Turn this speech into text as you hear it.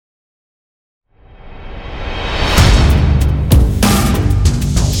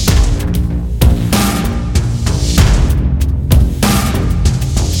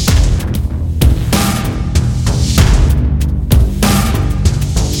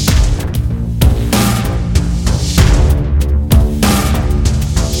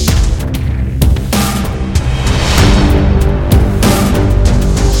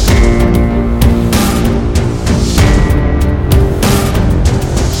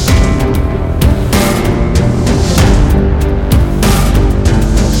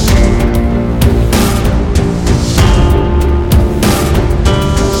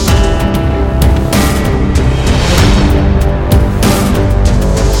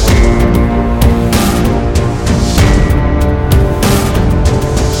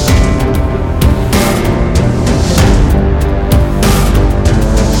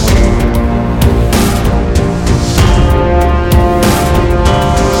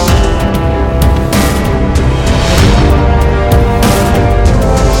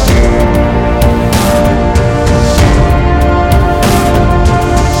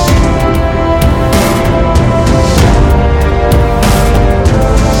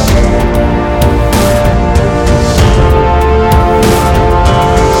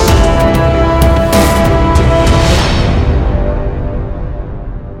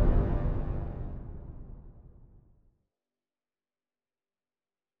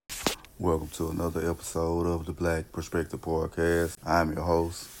Welcome to another episode of the Black Perspective Podcast. I'm your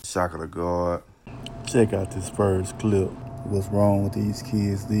host, SHAKA the God. Check out this first clip. What's wrong with these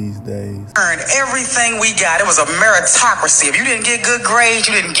kids these days? Earned everything we got. It was a meritocracy. If you didn't get good grades,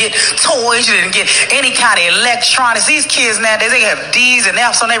 you didn't get toys, you didn't get any kind of electronics. These kids nowadays, they have D's and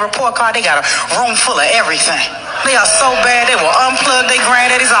F's on their report card. They got a room full of everything. They are so bad, they will unplug their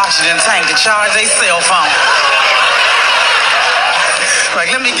granddaddy's oxygen tank to charge their cell phone. Like,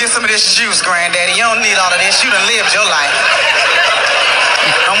 let me get some of this juice, granddaddy. You don't need all of this. You done lived your life.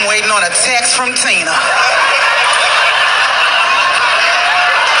 I'm waiting on a text from Tina.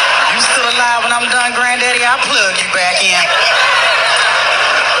 You still alive when I'm done, granddaddy? I'll plug you back in.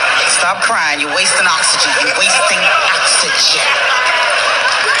 Stop crying. You're wasting oxygen. You're wasting oxygen.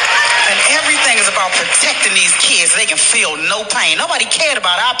 And everything is about protecting these kids so they can feel no pain. Nobody cared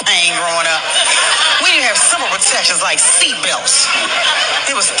about our pain growing up. We didn't have simple protections like seatbelts.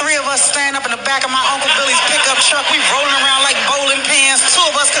 There was 3 of us standing up in the back of my Uncle Billy's pickup truck. We rolling around like bowling pins. 2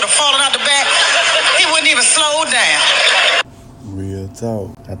 of us could have fallen out the back. He wouldn't even slow down. Real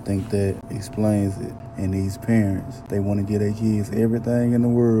talk. I think that explains it. And these parents, they want to give their kids everything in the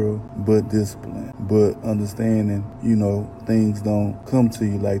world but discipline. But understanding, things don't come to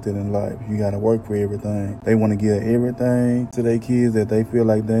you like that in life. You got to work for everything. They want to give everything to their kids that they feel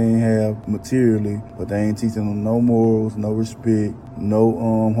like they ain't have materially, but they ain't teaching them no morals, no respect,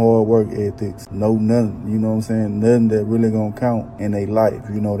 no hard work ethics, no nothing, you know what I'm saying? Nothing that really gonna count in their life.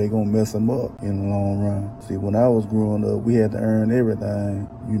 They gonna mess them up in the long run. See, when I was growing up, we had to earn everything.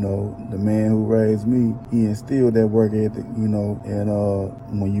 The man who raised me, he instilled that work ethic,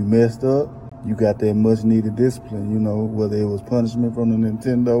 and when you messed up, you got that much needed discipline, whether it was punishment from the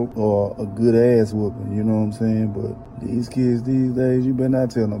Nintendo or a good ass whooping, you know what I'm saying? But these kids these days, you better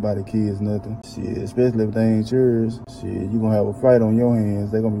not tell nobody kids nothing. Shit, especially if they ain't yours. Shit, you gonna have a fight on your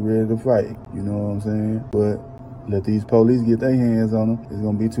hands. They gonna be ready to fight, you know what I'm saying? But let these police get their hands on them. It's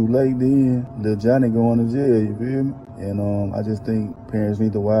gonna be too late then. Little Johnny going to jail, you feel me? And I just think parents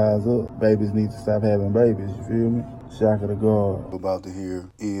need to wise up. Babies need to stop having babies, you feel me? Shaka the God. What we're about to hear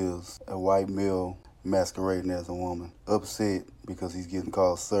is a white male masquerading as a woman, upset because he's getting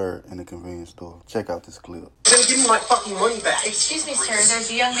called sir in the convenience store. Check out this clip. Then give me my fucking money back. Excuse me, sir. There's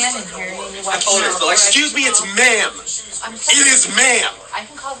a young man in here. I apologize, but excuse me, it's ma'am. It is ma'am. I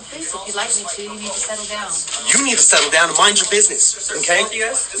can call the police if you'd like me to. You need to settle down. You need to settle down and mind your business, okay? Both of you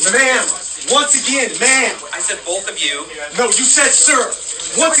guys? Ma'am, once again, ma'am. I said both of you. No, you said sir.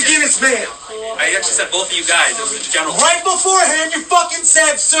 Once again, it's ma'am. I actually said both of you guys. It was the general. Right beforehand, you fucking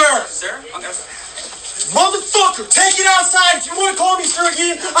said sir. Sir? Okay. Motherfucker, take it outside. If you want to call me sir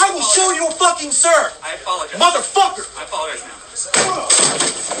again, I will show you a fucking sir. I apologize. Motherfucker. I apologize now.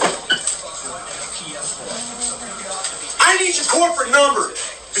 I need your corporate number.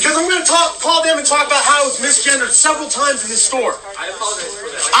 Because I'm going to call them and talk about how it was misgendered several times in this store. I apologize for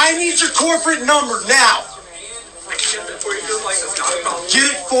that. I need your corporate number now. I can get it for you. Like, that's not a problem. Get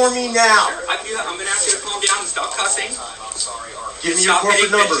it for me now. I can do that. I'm going to ask you to calm down and stop cussing. Give me your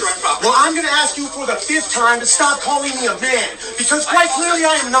corporate number. Well, I'm going to ask you for the 5th time to stop calling me a man. Because quite clearly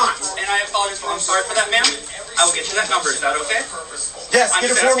I am not. And I apologize. I'm sorry for that, ma'am. I will get you that number. Is that okay? Yes,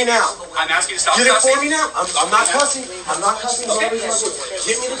 get it for me now. I'm asking you to stop Get it cussing. for me now. I'm not cussing. I'm not cussing. Okay.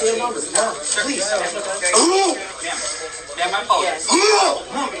 Give me the damn number now, please. Ooh! Ma'am, I apologize. Ooh!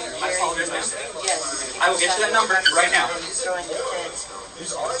 I apologize, ma'am. I will get you that number right now.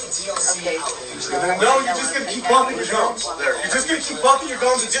 No, you're just going to keep bumping your gums. You're just going to keep bumping your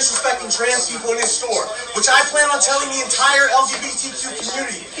gums and disrespecting trans people in this store, which I plan on telling the entire LGBTQ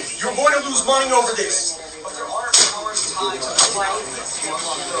community. You're going to lose money over this.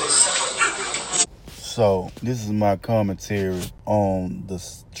 So, this is my commentary on the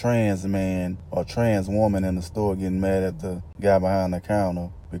trans man or trans woman in the store getting mad at the guy behind the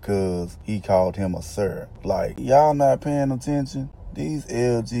counter because he called him a sir. Like, y'all not paying attention? These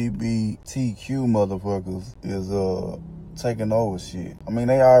LGBTQ motherfuckers is taking over shit. I mean,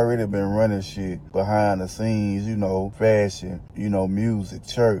 they already been running shit behind the scenes, fashion, music,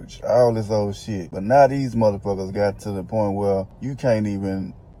 church, all this old shit. But now these motherfuckers got to the point where you can't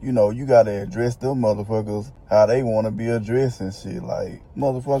even, you gotta address them motherfuckers how they want to be addressed and shit. Like,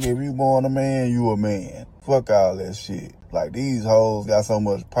 motherfucker, if you born a man, you a man. Fuck all that shit. Like, these hoes got so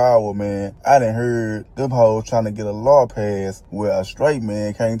much power, man. I done heard them hoes trying to get a law passed where a straight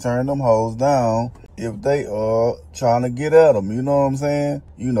man can't turn them hoes down if they are trying to get at them. You know what I'm saying?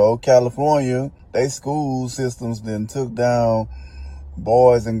 California, they school systems then took down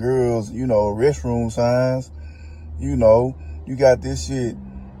boys and girls, restroom signs. You got this shit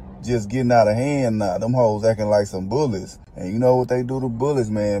just getting out of hand now. Them hoes acting like some bullies. And you know what they do to bullies,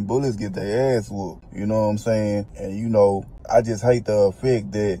 man? Bullies get their ass whooped. You know what I'm saying? And you know, I just hate the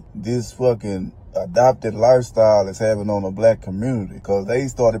effect that this fucking adopted lifestyle is having on the black community. Because they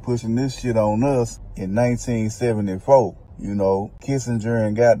started pushing this shit on us in 1974. You know, Kissinger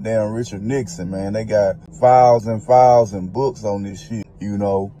and goddamn Richard Nixon, man. They got files and files and books on this shit. You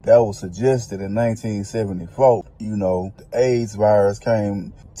know, that was suggested in 1974. You know, the AIDS virus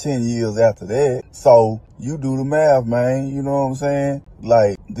came 10 years after that. So, you do the math, man. You know what I'm saying?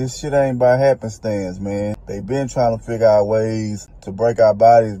 Like, this shit ain't by happenstance, man. They been trying to figure out ways to break our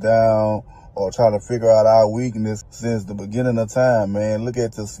bodies down or trying to figure out our weakness since the beginning of time, man. Look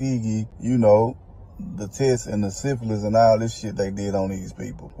at Tuskegee, you know, the tests and the syphilis and all this shit they did on these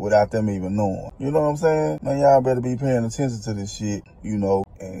people without them even knowing. You know what I'm saying? Man, y'all better be paying attention to this shit, you know,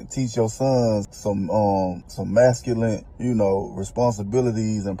 and teach your sons some masculine, you know,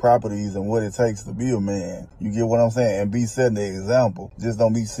 responsibilities and properties and what it takes to be a man. You get what I'm saying? And be setting the example. Just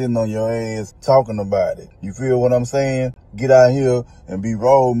don't be sitting on your ass talking about it. You feel what I'm saying? Get out here and be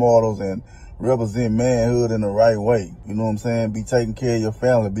role models and represent manhood in the right way. You know what I'm saying? Be taking care of your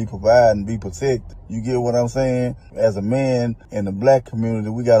family, be providing, be protected. You get what I'm saying? As a man in the black community,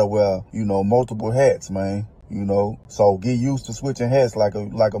 we gotta wear, you know, multiple hats, man. You know, so get used to switching hats like a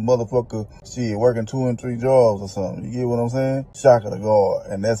motherfucker, shit, working 2 and 3 jobs or something. You get what I'm saying? Shaka the God.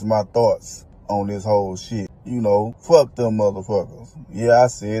 And that's my thoughts on this whole shit. You know, fuck them motherfuckers. Yeah, I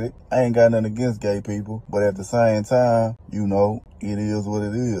said it. I ain't got nothing against gay people, but at the same time, you know, it is what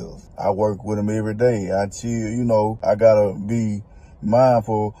it is. I work with them every day. I chill, you know, I gotta be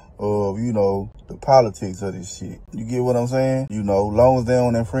mindful of, you know, the politics of this shit. You get what I'm saying? You know, long as they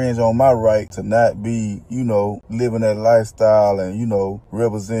don't infringe on my right to not be, you know, living that lifestyle and, you know,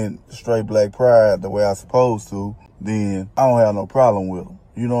 represent straight black pride the way I'm supposed to, then I don't have no problem with them.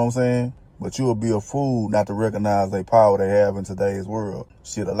 You know what I'm saying? But you'll be a fool not to recognize the power they have in today's world.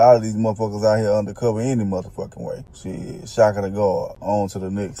 Shit, a lot of these motherfuckers out here undercover any motherfucking way. Shit, Shaka the God. On to the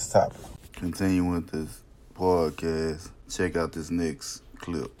next topic. Continuing with this podcast, check out this next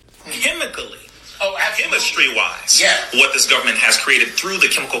clip. Chemically, chemistry-wise, what this government has created through the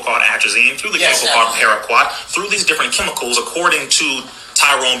chemical called atrazine, through the chemical called paraquat, through these different chemicals, according to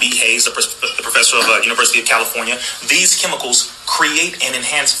Tyrone B. Hayes, the professor of University of California, these chemicals create and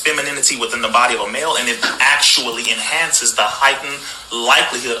enhance femininity within the body of a male, and it actually enhances the heightened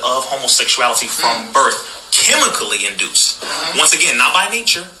likelihood of homosexuality from birth, chemically induced. Once again, not by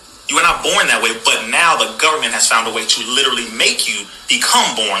nature. You are not born that way, but now the government has found a way to literally make you become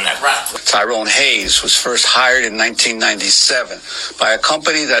born that way. Tyrone Hayes was first hired in 1997 by a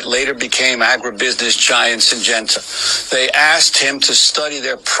company that later became agribusiness giant Syngenta. They asked him to study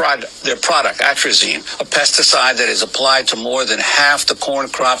their product, atrazine, a pesticide that is applied to more than half the corn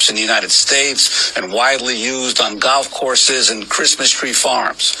crops in the United States and widely used on golf courses and Christmas tree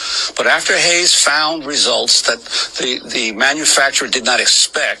farms. But after Hayes found results that the manufacturer did not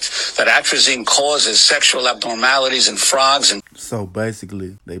expect, that atrazine causes sexual abnormalities in frogs and... So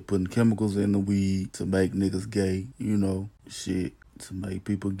basically, they putting chemicals in the weed to make niggas gay, you know, shit, to make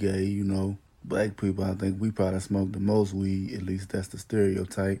people gay, you know. Black people, I think we probably smoke the most weed, at least that's the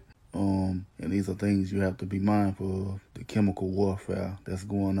stereotype. And these are things you have to be mindful of, the chemical warfare that's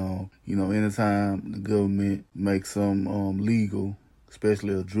going on. You know, anytime the government makes some legal,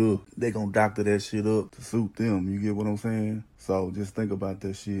 especially a drug, they gonna doctor that shit up to suit them. You get what I'm saying? So just think about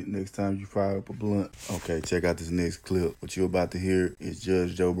that shit next time you fire up a blunt. Okay, check out this next clip. What you're about to hear is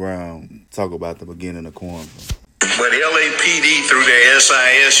Judge Joe Brown talk about the beginning of quantum. But LAPD, through their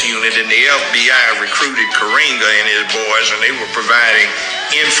SIS unit and the FBI, recruited Karinga and his boys, and they were providing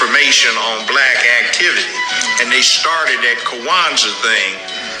information on black activity. And they started that Kwanzaa thing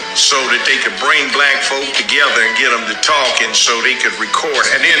so that they could bring black folk together and get them to talk, and so they could record.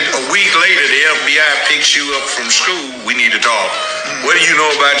 And then a week later, the FBI picks you up from school. We need to talk. What do you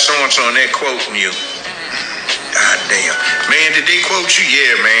know about so-and-so and that quoting you? God damn. Man, did they quote you?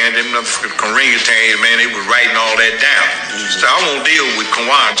 Yeah, man. Them orangutans, man, they was writing all that down. So I won't deal with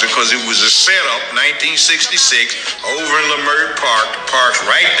Kwanzaa because it was a setup, 1966, over in Leimert Park. The park's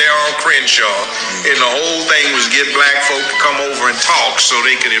right there on Crenshaw. And the whole thing was get black folk to come over and talk so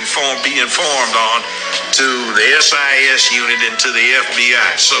they could be informed on to the SIS unit and to the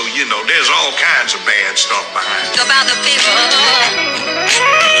FBI. So, you know, there's all kinds of bad stuff behind it. About the people.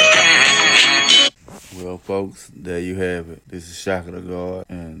 Well, folks, there you have it. This is Shaka the God,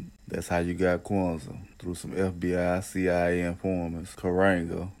 and that's how you got Kwanzaa. Through some FBI, CIA informants.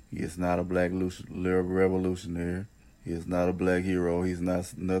 Karinga, he is not a black revolutionary. He is not a black hero. He's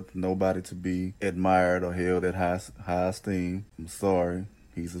not nobody to be admired or held at high esteem. I'm sorry.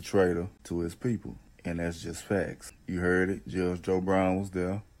 He's a traitor to his people. And that's just facts. You heard it. Judge Joe Brown was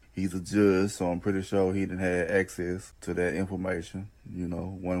there. He's a judge, so I'm pretty sure he didn't have access to that information,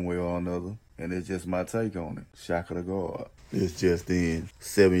 one way or another. And it's just my take on it. Shaka the God. It's just in.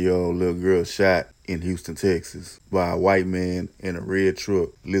 7-year-old little girl shot in Houston, Texas by a white man in a red truck.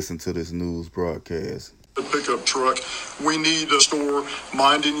 Listen to this news broadcast. A pickup truck. We need a store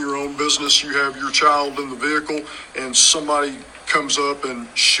minding your own business. You have your child in the vehicle and somebody comes up and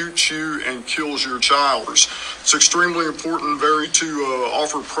shoots you and kills your child. It's extremely important, to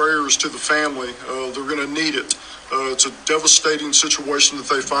offer prayers to the family. They're going to need it. It's a devastating situation that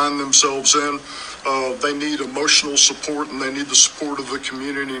they find themselves in. They need emotional support and they need the support of the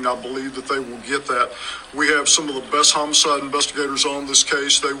community, and I believe that they will get that. We have some of the best homicide investigators on this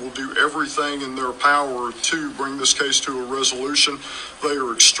case. They will do everything in their power to bring this case to a resolution. They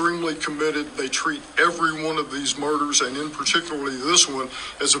are extremely committed. They treat every one of these murders, and in particularly this one,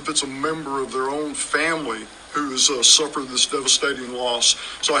 as if it's a member of their own family who has suffered this devastating loss.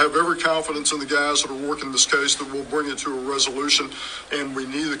 So I have every confidence in the guys that are working this case that we'll bring it to a resolution, and we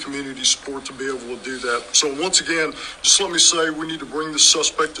need the community support to be able to do that. So once again, just let me say we need to bring this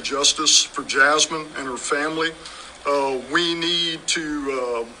suspect to justice for Jasmine and her family. We need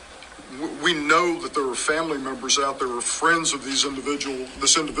to... We know that there are family members out there, or friends of this individual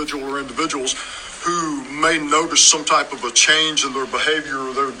or individuals who may notice some type of a change in their behavior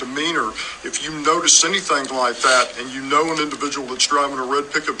or their demeanor. If you notice anything like that and you know an individual that's driving a red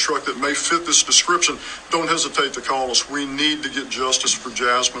pickup truck that may fit this description, don't hesitate to call us. We need to get justice for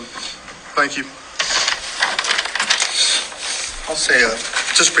Jasmine. Thank you. I'll say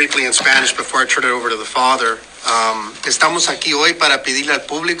just briefly in Spanish before I turn it over to the father. Estamos aquí hoy para pedirle al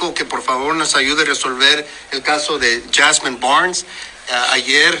público que por favor nos ayude a resolver el caso de Jasmine Barnes.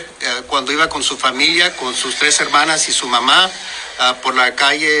 Ayer, cuando iba con su familia, con sus 3 hermanas y su mamá, por la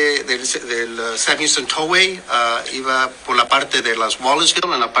calle del Sam Houston Tollway, iba por la parte de las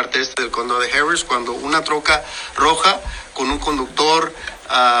Wallaceville, en la parte este del condado de Harris, cuando una troca roja con un conductor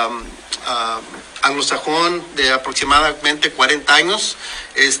anglosajón de aproximadamente 40 años,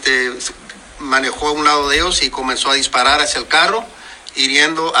 manejó a un lado de ellos y comenzó a disparar hacia el carro,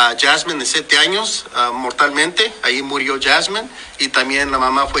 hiriendo a Jasmine de 7 años mortalmente. Ahí murió Jasmine, y también la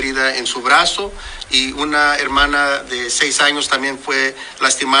mamá fue herida en su brazo, y una hermana de 6 años también fue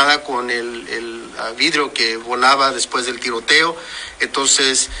lastimada con el vidrio que volaba después del tiroteo.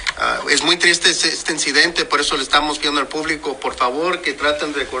 Entonces, es muy triste este incidente, por eso le estamos pidiendo al público, por favor, que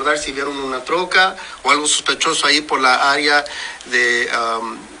traten de recordar si vieron una troca o algo sospechoso ahí por la área de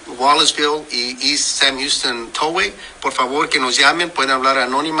Wallaceville y East Sam Houston Tollway. Por favor, que nos llamen, pueden hablar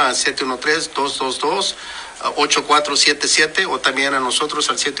anónima al 713-222-8477 o también a nosotros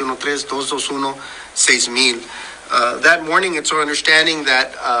al 713-221-6000. That morning, it's our understanding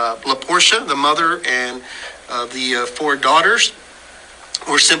that LaPortia, the mother, and the 4 daughters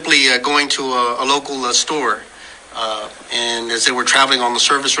were simply going to a local store. And as they were traveling on the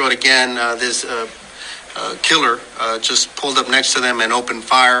service road again, this killer just pulled up next to them and opened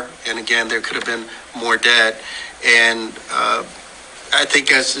fire. And again, there could have been more dead. And I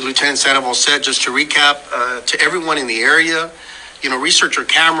think, as Lieutenant Sandoval said, just to recap, to everyone in the area, research your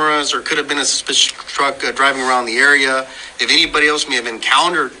cameras. There could have been a suspicious truck driving around the area. If anybody else may have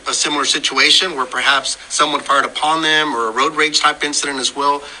encountered a similar situation where perhaps someone fired upon them, or a road rage type incident as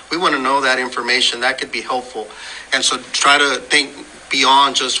well, we want to know that information. That could be helpful. And so try to think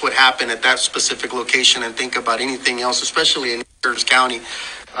beyond just what happened at that specific location and think about anything else, especially in Harris County.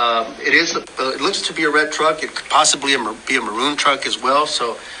 It looks to be a red truck. It could possibly be a maroon truck as well.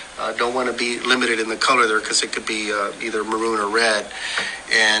 So don't want to be limited in the color there, because it could be either maroon or red.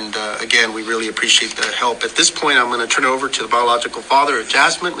 And again, we really appreciate the help. At this point, I'm going to turn it over to the biological father of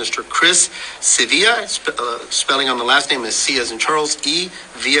Jasmine, Mr. Chris Sevilla. Spelling on the last name is C as in Charles, E,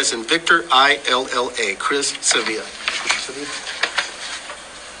 V as in Victor, I-L-L-A. Chris Sevilla.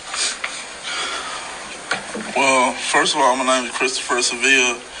 Well, first of all, my name is Christopher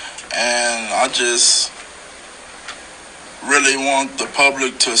Sevilla, and I just really want the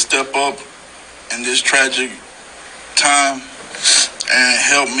public to step up in this tragic time and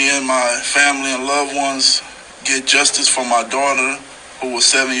help me and my family and loved ones get justice for my daughter, who was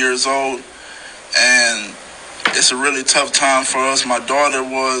 7 years old. And it's a really tough time for us. My daughter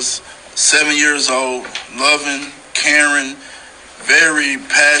was 7 years old, loving, caring, very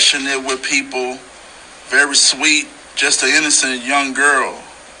passionate with people, very sweet, just an innocent young girl,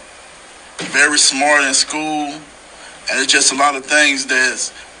 very smart in school. And it's just a lot of things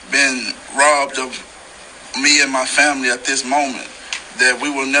that's been robbed of me and my family at this moment that we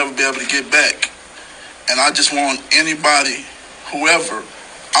will never be able to get back. And I just want anybody, whoever,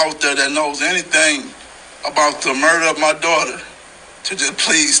 out there that knows anything about the murder of my daughter to just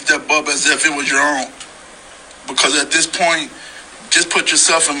please step up as if it was your own. Because at this point, just put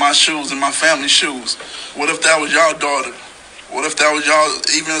yourself in my shoes, in my family's shoes. What if that was your daughter? What if that was y'all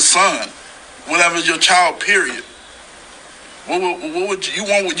even a son? Whatever your child, period. What would you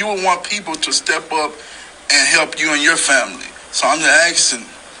want? You would want people to step up and help you and your family. So I'm just asking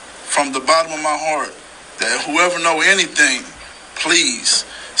from the bottom of my heart that whoever know anything, please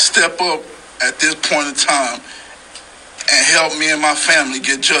step up at this point in time and help me and my family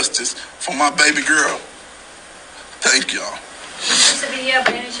get justice for my baby girl. Thank y'all. Mr. Sevilla,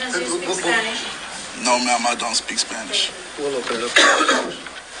 by any chance you speak Spanish? No, ma'am, I don't speak Spanish. We'll open it up.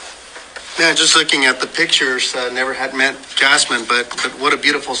 Yeah, just looking at the pictures, never had met Jasmine, but what a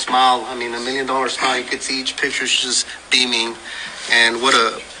beautiful smile. I mean, $1 million smile. You could see each picture just beaming, and what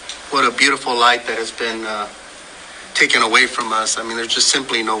a beautiful light that has been taken away from us. I mean, there's just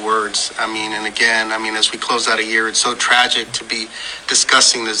simply no words. I mean, and again, I mean, as we close out a year, it's so tragic to be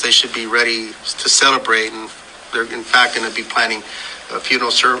discussing this. They should be ready to celebrate, and they're in fact going to be planning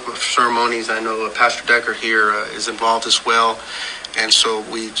funeral ceremonies. I know Pastor Decker here is involved as well. And so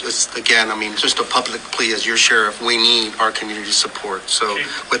we just, again, I mean, just a public plea as your sheriff, we need our community support. So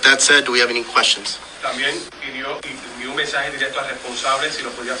with that said, do we have any questions? También pidió un mensaje directo al responsable, si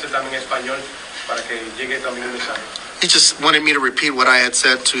lo podía hacer también en español, para que llegue también un mensaje. He just wanted me to repeat what I had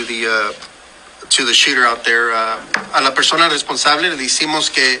said to the shooter out there. A la persona responsable le decimos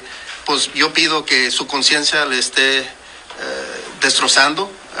que, pues yo pido que su conciencia le esté destrozando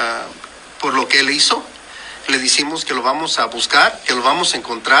por lo que él hizo. Le decimos que lo vamos a buscar, que lo vamos a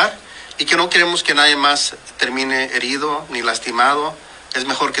encontrar y que no queremos que nadie más termine herido ni lastimado. Es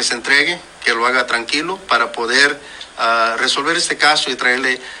mejor que se entregue, que lo haga tranquilo para poder resolver este caso y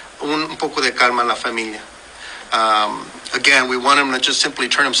traerle un poco de calma a la familia. Again, we want him to just simply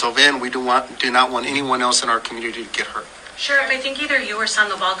turn himself in. We do not want anyone else in our community to get hurt. Sheriff, I think either you or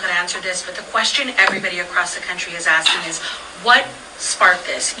Sandoval could answer this, but the question everybody across the country is asking is, what sparked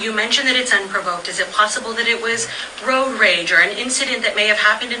this? You mentioned that it's unprovoked. Is it possible that it was road rage or an incident that may have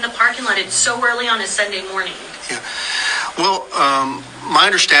happened in the parking lot? It's so early on a Sunday morning. Yeah. Well, my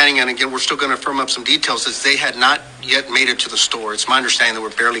understanding, and again, we're still going to firm up some details, is they had not yet made it to the store. It's my understanding that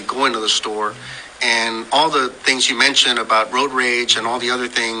we're barely going to the store. And all the things you mentioned about road rage and all the other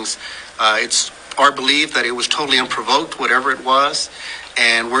things, it's our belief that it was totally unprovoked, whatever it was.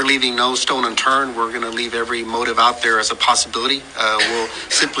 And we're leaving no stone unturned. We're going to leave every motive out there as a possibility. We'll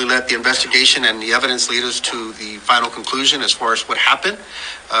simply let the investigation and the evidence lead us to the final conclusion as far as what happened.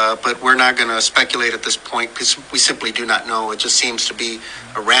 But we're not going to speculate at this point because we simply do not know. It just seems to be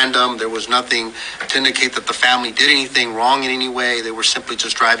a random. There was nothing to indicate that the family did anything wrong in any way. They were simply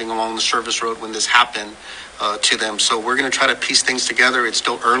just driving along the service road when this happened to them. So we're going to try to piece things together. It's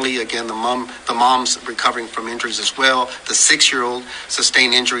still early. Again, the mom's recovering from injuries as well. The 6-year-old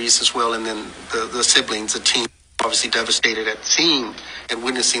sustained injuries as well. And then the siblings, the teen, obviously devastated at seeing and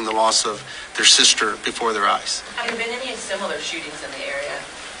witnessing the loss of their sister before their eyes. Have there been any similar shootings in the area?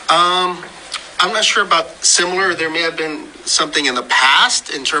 I'm not sure about similar. There may have been something in the past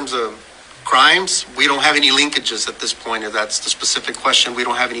in terms of crimes. We don't have any linkages at this point, if that's the specific question. We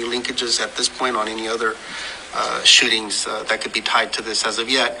don't have any linkages at this point on any other shootings that could be tied to this as of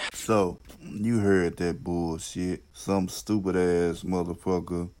yet. So, you heard that bullshit. Some stupid ass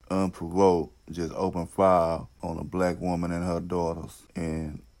motherfucker, unprovoked, just open fire on a black woman and her daughters.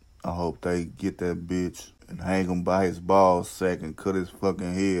 And I hope they get that bitch and hang him by his ball sack and cut his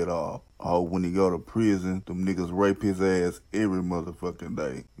fucking head off. I hope when he go to prison, them niggas rape his ass every motherfucking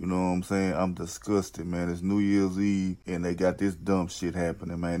day. You know what I'm saying? I'm disgusted, man. It's New Year's Eve, and they got this dumb shit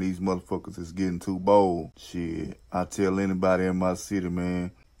happening, man. These motherfuckers is getting too bold. Shit, I tell anybody in my city, man,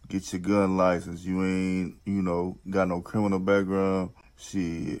 get your gun license. You ain't, got no criminal background.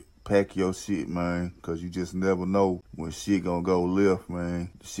 Shit, pack your shit, man, because you just never know when shit gonna go left, man.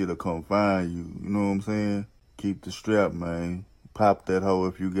 Shit'll come find you. You know what I'm saying? Keep the strap, man. Pop that hoe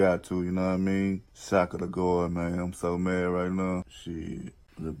if you got to, you know what I mean? SHAKA the God, man. I'm so mad right now. Shit.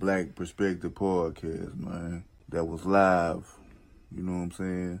 The Black Perspective Podcast, man. That was live. You know what I'm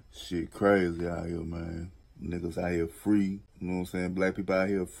saying? Shit crazy out here, man. Niggas out here free. You know what I'm saying? Black people out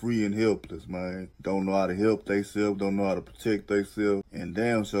here free and helpless, man. Don't know how to help theyself, don't know how to protect theyself, and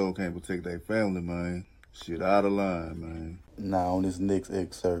damn sure can't protect their family, man. Shit out of line, man. Now on this next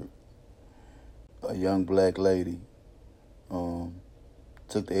excerpt, a young black lady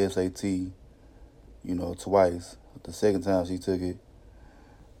took the SAT, twice. The second time she took it,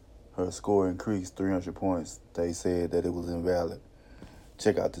 her score increased 300 points. They said that it was invalid.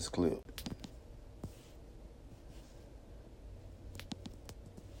 Check out this clip.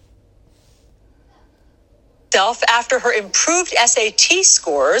 herself after her improved SAT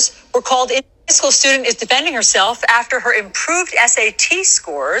scores were called in. High school student is defending herself after her improved SAT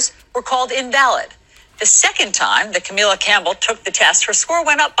scores were called invalid. The second time that Camila Campbell took the test, her score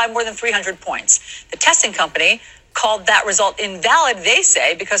went up by more than 300 points. The testing company called that result invalid, they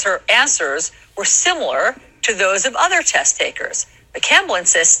say, because her answers were similar to those of other test takers. But Campbell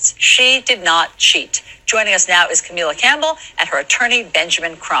insists she did not cheat. Joining us now is Camila Campbell and her attorney,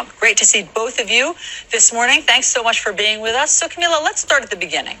 Benjamin Crump. Great to see both of you this morning. Thanks so much for being with us. So, Camila, let's start at the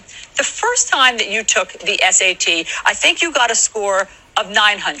beginning. The first time that you took the SAT, I think you got a score of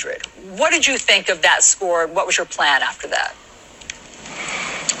 900. What did you think of that score? What was your plan after that?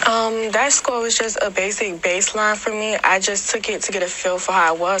 That score was just a basic baseline for me. I just took it to get a feel for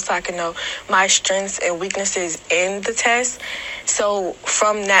how I was so I could know my strengths and weaknesses in the test. So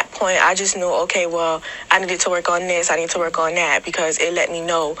from that point, I just knew, okay, well, I needed to work on this, I need to work on that, because it let me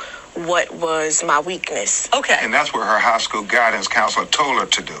know what was my weakness. Okay. And that's what her high school guidance counselor told her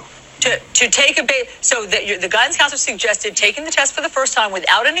to do. To take so that the guidance counselor suggested taking the test for the first time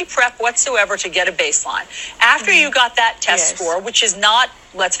without any prep whatsoever to get a baseline. After you got that test score, which is not,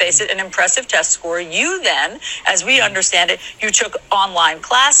 let's face it, an impressive test score, you then, as we understand it, you took online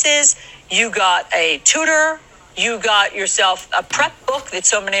classes, you got a tutor, you got yourself a prep book that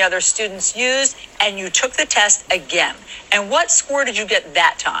so many other students used, and you took the test again. And what score did you get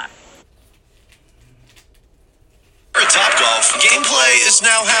that time? At Topgolf, gameplay is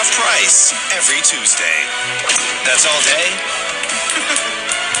now half price every Tuesday. That's all day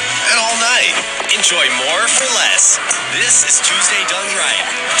and all night. Enjoy more for less. This is Tuesday done right.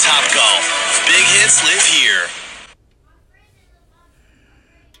 Topgolf. Big hits live here.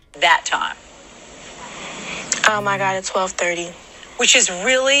 That time. I got a 1230. Which is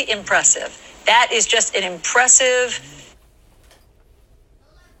really impressive. That is just an impressive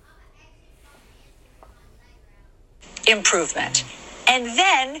improvement. And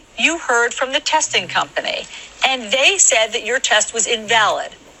then you heard from the testing company, and they said that your test was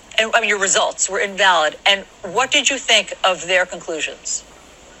invalid. And your results were invalid. And what did you think of their conclusions?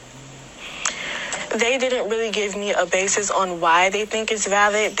 They didn't really give me a basis on why they think it's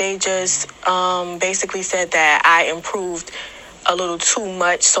valid. They just basically said that I improved a little too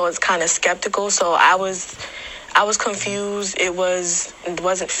much, so it's kind of skeptical. So I was confused. It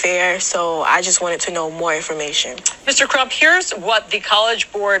wasn't fair, so I just wanted to know more information. Mr. Crump, here's what the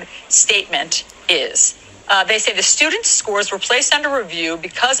College Board statement is. They say the students' scores were placed under review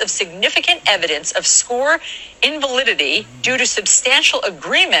because of significant evidence of score invalidity due to substantial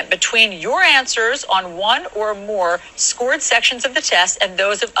agreement between your answers on one or more scored sections of the test and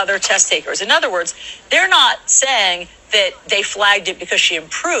those of other test takers. In other words, they're not saying that they flagged it because she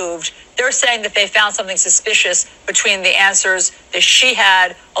improved. They're saying that they found something suspicious between the answers that she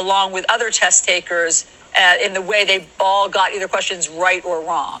had along with other test takers in the way they all got either questions right or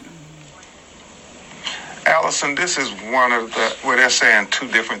wrong. Allison, this is one of the, well, they're saying two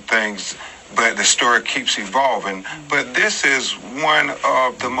different things, but the story keeps evolving. But this is one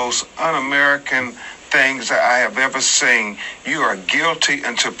of the most un-American things that I have ever seen. You are guilty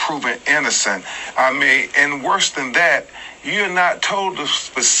until proven innocent. I mean, and worse than that, you're not told the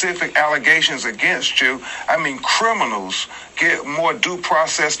specific allegations against you. I mean, criminals get more due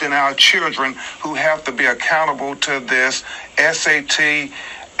process than our children who have to be accountable to this SAT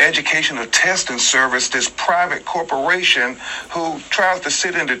Educational Testing Service, this private corporation who tries to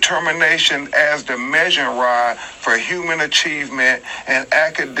sit in determination as the measuring rod for human achievement and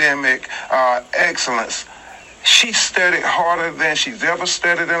academic excellence. She studied harder than she's ever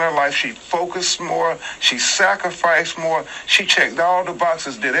studied in her life. She focused more. She sacrificed more. She checked all the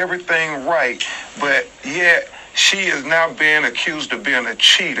boxes, did everything right. But yet she is now being accused of being a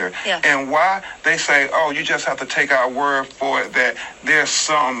cheater. Yeah. And why? They say, oh, you just have to take our word for it that there's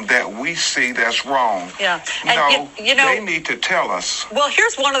something that we see that's wrong. Yeah. And no, you know, they need to tell us. Well,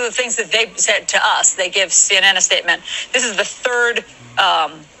 here's one of the things that they said to us. They give CNN a statement. This is the third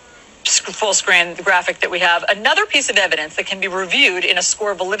full screen graphic that we have. Another piece of evidence that can be reviewed in a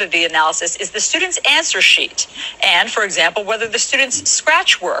score validity analysis is the student's answer sheet. And, for example, whether the student's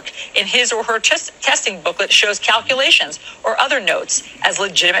scratch work in his or her testing booklet shows calculations or other notes, as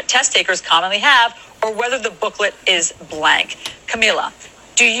legitimate test takers commonly have, or whether the booklet is blank. Camila,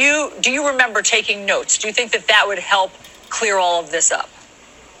 do you remember taking notes? Do you think that would help clear all of this up?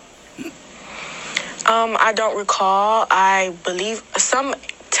 I don't recall. I believe some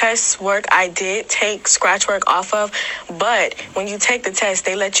test work I did take scratch work off of, but when you take the test,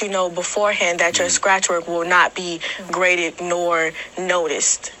 they let you know beforehand that your scratch work will not be graded nor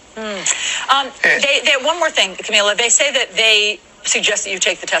noticed. They one more thing, Camila. They say that they suggest that you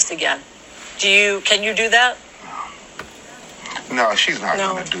take the test again. Can you do that? No, she's not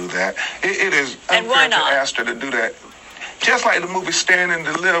going to do that. It is unfair to ask her to do that. Just like the movie Stand and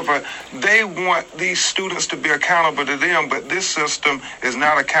Deliver, they want these students to be accountable to them, but this system is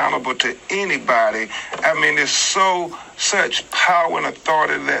not accountable to anybody. I mean, it's such power and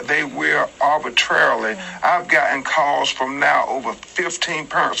authority that they wear arbitrarily. I've gotten calls from now over 15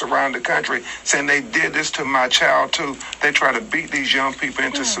 parents around the country saying they did this to my child too. They try to beat these young people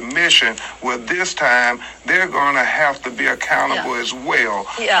into submission. Well, this time they're going to have to be accountable as well.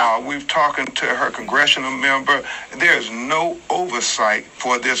 We've talking to her congressional member. There's no oversight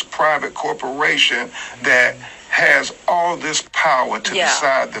for this private corporation that has all this power to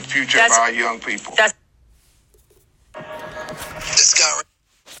decide the future of our young people. This guy.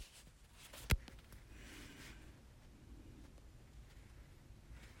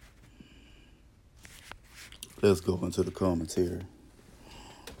 Let's go into the commentary.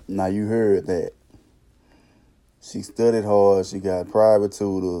 Now you heard that. She studied hard. She got private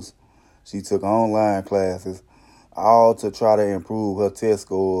tutors. She took online classes, all to try to improve her test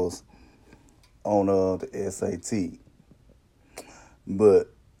scores on the SAT. But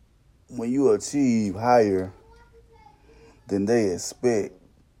when you achieve higher than they expect,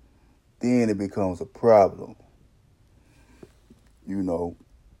 then it becomes a problem. You know,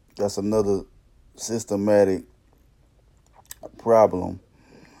 that's another systematic problem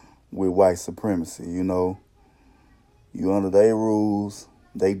with white supremacy. You know, you under their rules,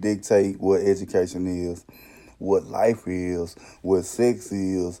 they dictate what education is, what life is, what sex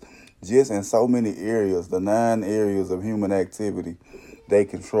is, just in so many areas, the 9 areas of human activity they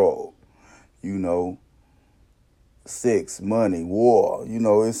control. You know, sex, money, war, you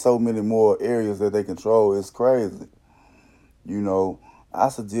know, it's so many more areas that they control. It's crazy. You know, I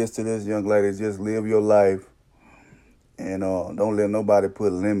suggest to this young lady, just live your life and don't let nobody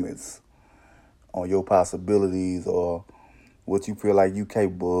put limits on your possibilities or what you feel like you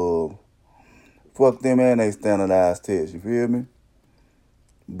capable of. Fuck them and they standardized tests, you feel me?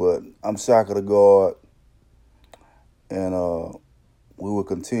 But I'm SHAKA the God, and we will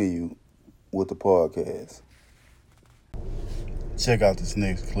continue with the podcast. Check out this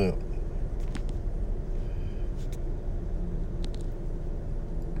next clip.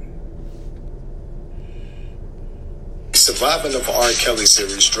 Surviving of R. Kelly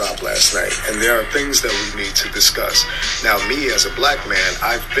series dropped last night, and there are things that we need to discuss. Now, me as a black man,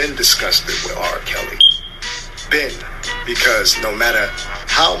 I've been disgusted with R. Kelly. Because no matter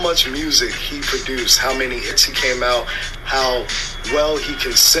how much music he produced, how many hits he came out, how well he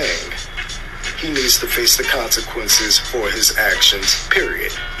can sing, he needs to face the consequences for his actions,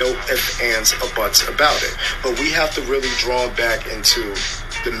 period. No ifs, ands, or buts about it. But we have to really draw back into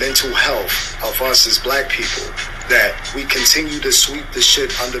the mental health of us as black people, that we continue to sweep the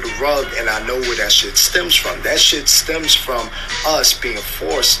shit under the rug, and I know where that shit stems from. That shit stems from us being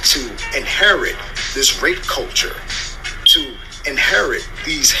forced to inherit this rape culture, to inherit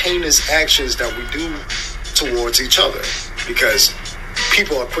these heinous actions that we do towards each other. Because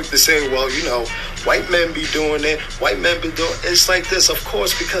people are quick to say, well, you know, white men be doing it, white men be doing it. It's like this, of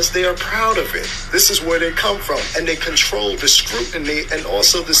course, because they are proud of it. This is where they come from, and they control the scrutiny and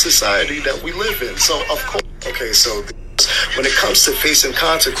also the society that we live in. So, of course, okay, so when it comes to facing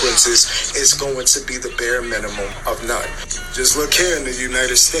consequences, it's going to be the bare minimum of none. Just look here in the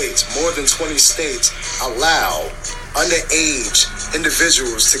United States. More than 20 states allow underage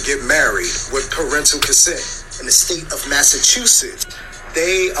individuals to get married with parental consent. In the state of Massachusetts,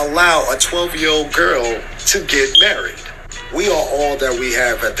 they allow a 12-year-old girl to get married. We are all that we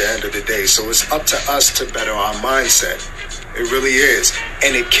have at the end of the day, so it's up to us to better our mindset. It really is.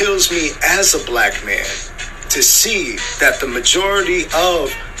 And it kills me as a black man to see that the majority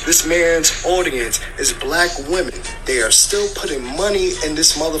of this man's audience is black women. They are still putting money in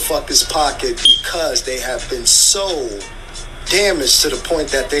this motherfucker's pocket because they have been so damaged to the point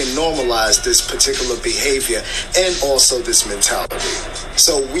that they normalize this particular behavior and also this mentality.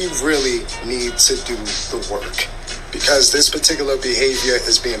 So we really need to do the work, because this particular behavior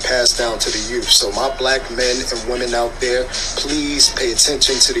is being passed down to the youth. So my black men and women out there, please pay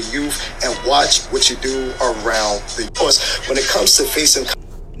attention to the youth and watch what you do around the youth. When it comes to facing...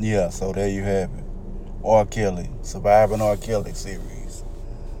 Yeah, so there you have it. R. Kelly, Surviving R. Kelly series.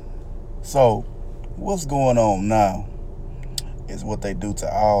 So, what's going on now is what they do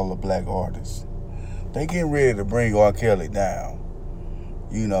to all the black artists. They getting ready to bring R. Kelly down.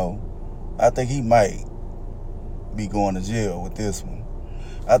 You know, I think he might be going to jail with this one.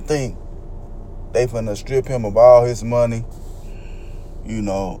 I think they finna strip him of all his money. You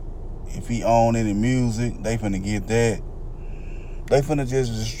know, if he own any music, they finna get that. They finna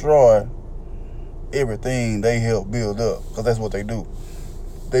just destroy everything they help build up, because that's what they do.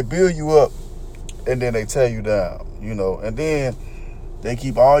 They build you up and then they tear you down, you know, and then they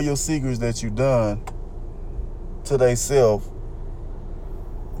keep all your secrets that you done to themselves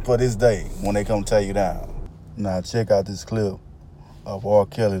for this day when they come tear you down. Now check out this clip of R.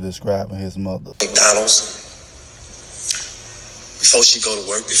 Kelly describing his mother. McDonald's. Before she go to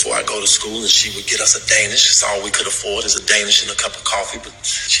work, before I go to school, and she would get us a Danish. It's all we could afford is a Danish and a cup of coffee. But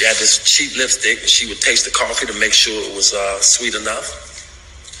she had this cheap lipstick, and she would taste the coffee to make sure it was sweet enough.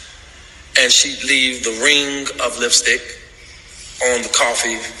 And she'd leave the ring of lipstick on the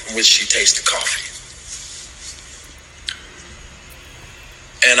coffee from which she tasted coffee.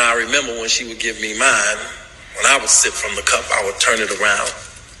 And I remember when she would give me mine, when I would sip from the cup, I would turn it around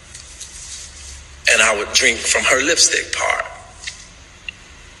and I would drink from her lipstick part.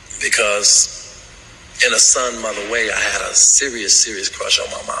 Because in a son-mother way, I had a serious crush on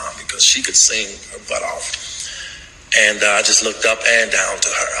my mom because she could sing her butt off. And I just looked up and down to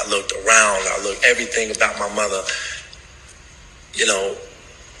her. I looked around. I looked everything about my mother. You know,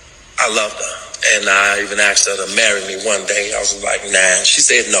 I loved her. And I even asked her to marry me one day. I was like, nah. She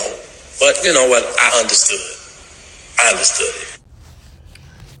said no. But you know what? I understood. I understood it.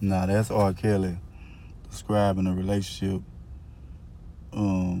 Now, that's R. Kelly describing a relationship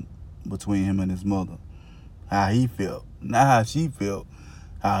between him and his mother. How he felt. Not how she felt.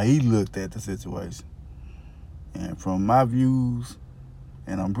 How he looked at the situation. And from my views,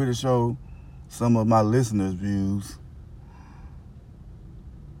 and I'm pretty sure some of my listeners' views,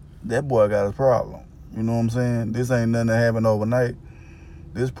 that boy got a problem. You know what I'm saying? This ain't nothing that happened overnight.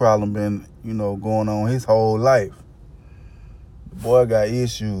 This problem been, you know, going on his whole life. The boy got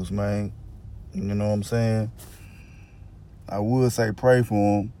issues, man. You know what I'm saying? I would say pray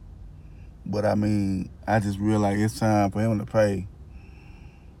for him, but I mean, I just realized it's time for him to pay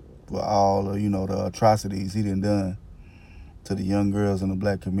for all of, you know, the atrocities he done to the young girls in the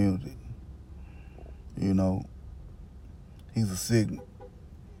black community. You know, he's a sick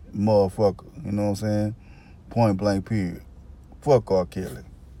motherfucker, you know what I'm saying? Point blank period. Fuck R. Kelly.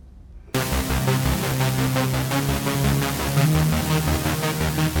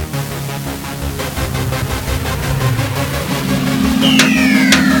 Yeah.